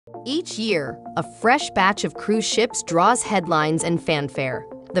Each year, a fresh batch of cruise ships draws headlines and fanfare.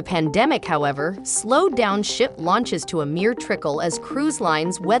 The pandemic, however, slowed down ship launches to a mere trickle as cruise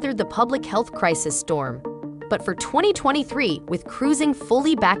lines weathered the public health crisis storm. But for 2023, with cruising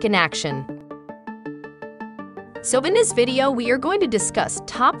fully back in action. So in this video, we are going to discuss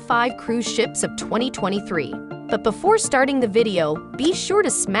top 5 cruise ships of 2023. But before starting the video, be sure to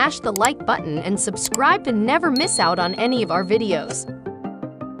smash the like button and subscribe to never miss out on any of our videos.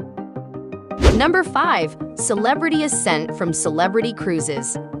 Number 5. Celebrity Ascent from Celebrity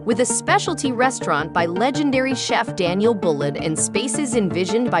Cruises. With a specialty restaurant by legendary chef Daniel Bullard and spaces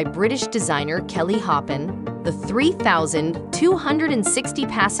envisioned by British designer Kelly Hoppen, the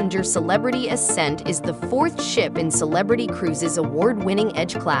 3,260-passenger Celebrity Ascent is the 4th ship in Celebrity Cruises' award-winning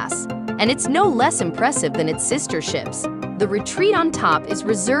Edge class, and it's no less impressive than its sister ships. The retreat on top is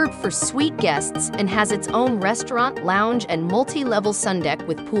reserved for suite guests and has its own restaurant, lounge, and multi-level sundeck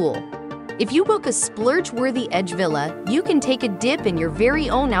with pool. If you book a splurge-worthy Edge villa, you can take a dip in your very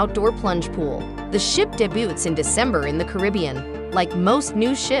own outdoor plunge pool. The ship debuts in December in the Caribbean. Like most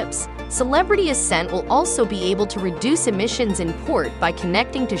new ships, Celebrity Ascent will also be able to reduce emissions in port by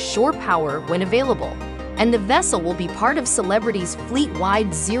connecting to shore power when available. And the vessel will be part of Celebrity's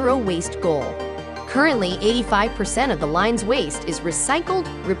fleet-wide zero-waste goal. Currently, 85% of the line's waste is recycled,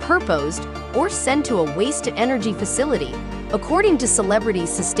 repurposed, or sent to a waste-to-energy facility, according to Celebrity's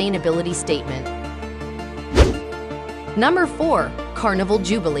sustainability statement. Number 4. Carnival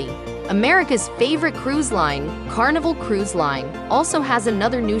Jubilee. America's favorite cruise line, Carnival Cruise Line, also has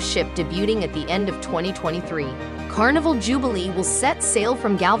another new ship debuting at the end of 2023. Carnival Jubilee will set sail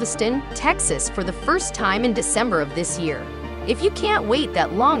from Galveston, Texas for the first time in December of this year. If you can't wait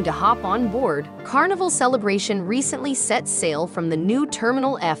that long to hop on board, Carnival Celebration recently set sail from the new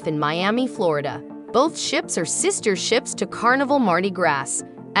Terminal F in Miami, Florida. Both ships are sister ships to Carnival Mardi Gras.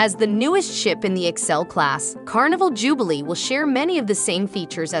 As the newest ship in the Excel class, Carnival Jubilee will share many of the same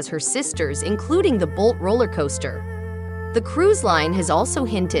features as her sisters, including the Bolt roller coaster. The cruise line has also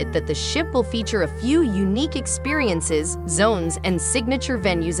hinted that the ship will feature a few unique experiences, zones, and signature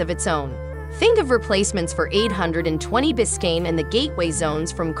venues of its own. Think of replacements for 820 Biscayne and the Gateway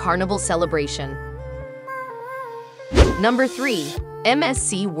zones from Carnival Celebration. Number 3.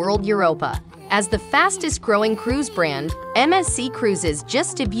 MSC World Europa. As the fastest-growing cruise brand, MSC Cruises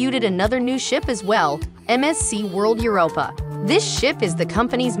just debuted another new ship as well, MSC World Europa. This ship is the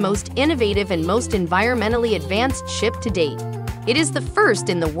company's most innovative and most environmentally advanced ship to date. It is the first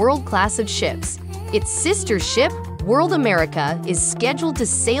in the world class of ships. Its sister ship, World America, is scheduled to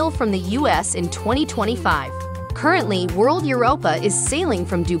sail from the U.S. in 2025. Currently, World Europa is sailing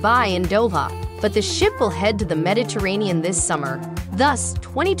from Dubai and Doha, but the ship will head to the Mediterranean this summer. Thus,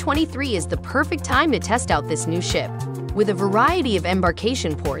 2023 is the perfect time to test out this new ship. With a variety of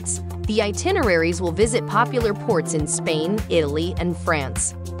embarkation ports, the itineraries will visit popular ports in Spain, Italy, and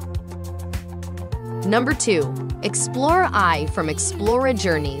France. Number 2. Explora I from Explora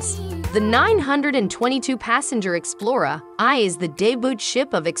Journeys. The 922-passenger Explora I is the debut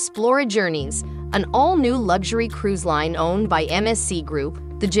ship of Explora Journeys, an all-new luxury cruise line owned by MSC Group,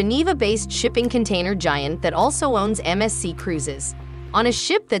 the Geneva-based shipping container giant that also owns MSC Cruises. On a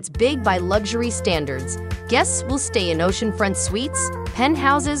ship that's big by luxury standards, guests will stay in oceanfront suites,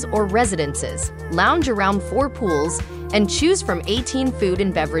 penthouses, or residences, lounge around 4 pools, and choose from 18 food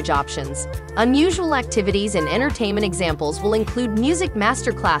and beverage options. Unusual activities and entertainment examples will include music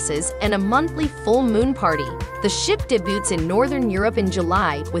masterclasses and a monthly full moon party. The ship debuts in Northern Europe in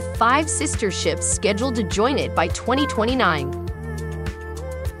July, with 5 sister ships scheduled to join it by 2029.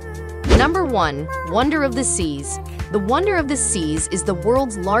 Number 1. Wonder of the Seas. The Wonder of the Seas is the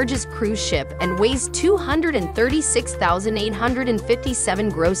world's largest cruise ship and weighs 236,857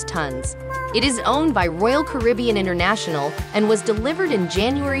 gross tons. It is owned by Royal Caribbean International and was delivered in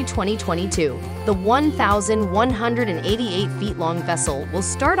January 2022. The 1,188 feet long vessel will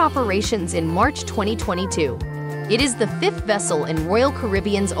start operations in March 2022. It is the 5th vessel in Royal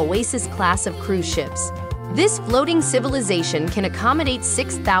Caribbean's Oasis class of cruise ships. This floating civilization can accommodate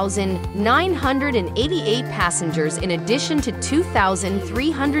 6,988 passengers in addition to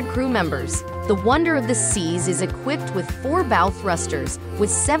 2,300 crew members. The Wonder of the Seas is equipped with 4 bow thrusters with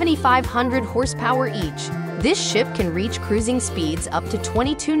 7,500 horsepower each. This ship can reach cruising speeds up to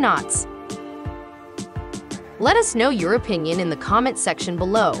 22 knots. Let us know your opinion in the comment section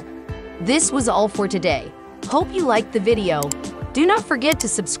below. This was all for today. Hope you liked the video. Do not forget to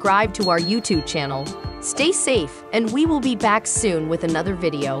subscribe to our YouTube channel. Stay safe, and we will be back soon with another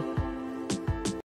video.